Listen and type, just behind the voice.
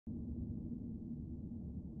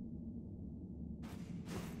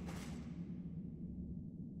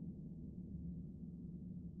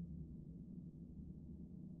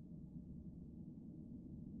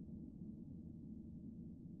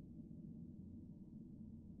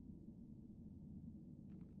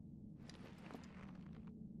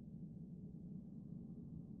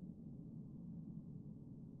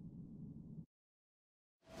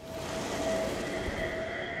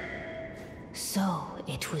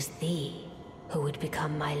it was thee who would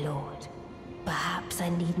become my lord. Perhaps I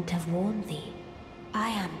needn't have warned thee. I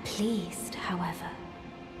am pleased, however.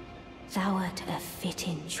 Thou art a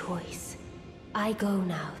fitting choice. I go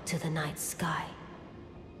now to the night sky.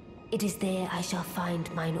 It is there I shall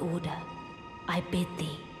find mine order. I bid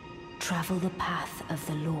thee travel the path of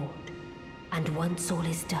the Lord, and once all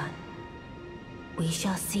is done, we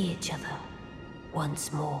shall see each other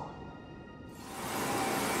once more.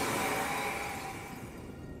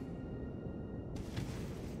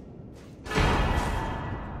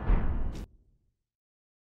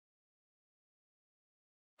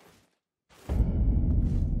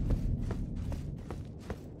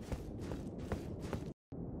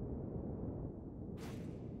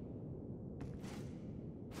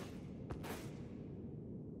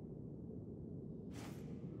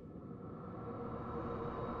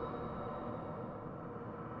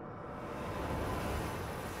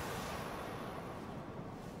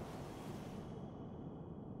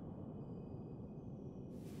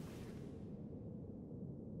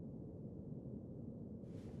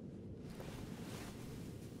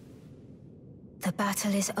 The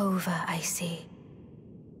battle is over, I see.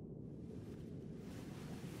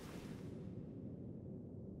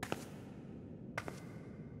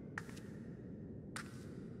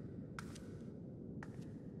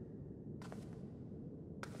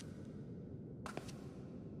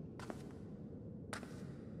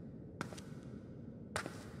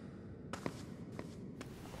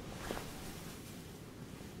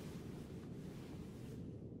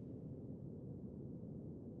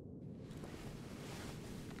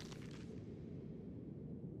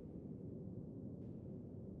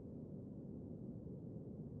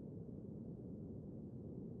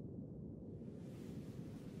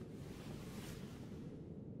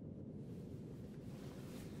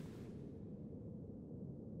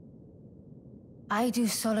 I do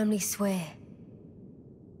solemnly swear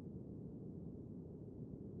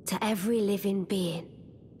to every living being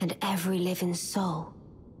and every living soul.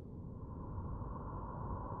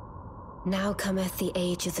 Now cometh the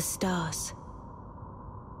age of the stars,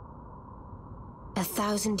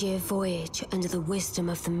 1,000-year voyage under the wisdom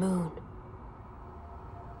of the moon.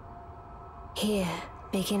 Here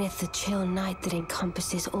beginneth the chill night that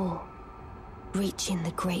encompasses all, reaching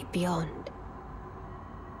the great beyond.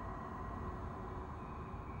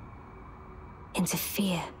 Into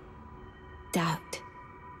fear, doubt,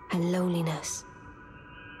 and loneliness,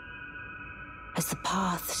 as the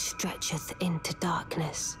path stretcheth into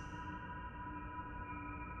darkness.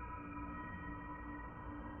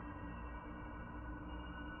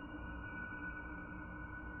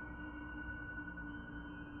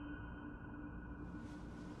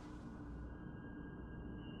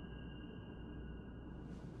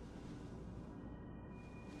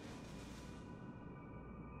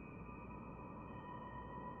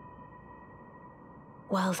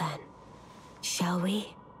 Well then, shall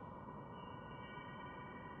we?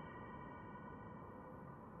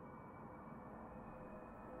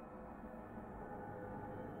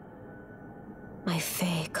 My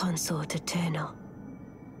fair consort eternal,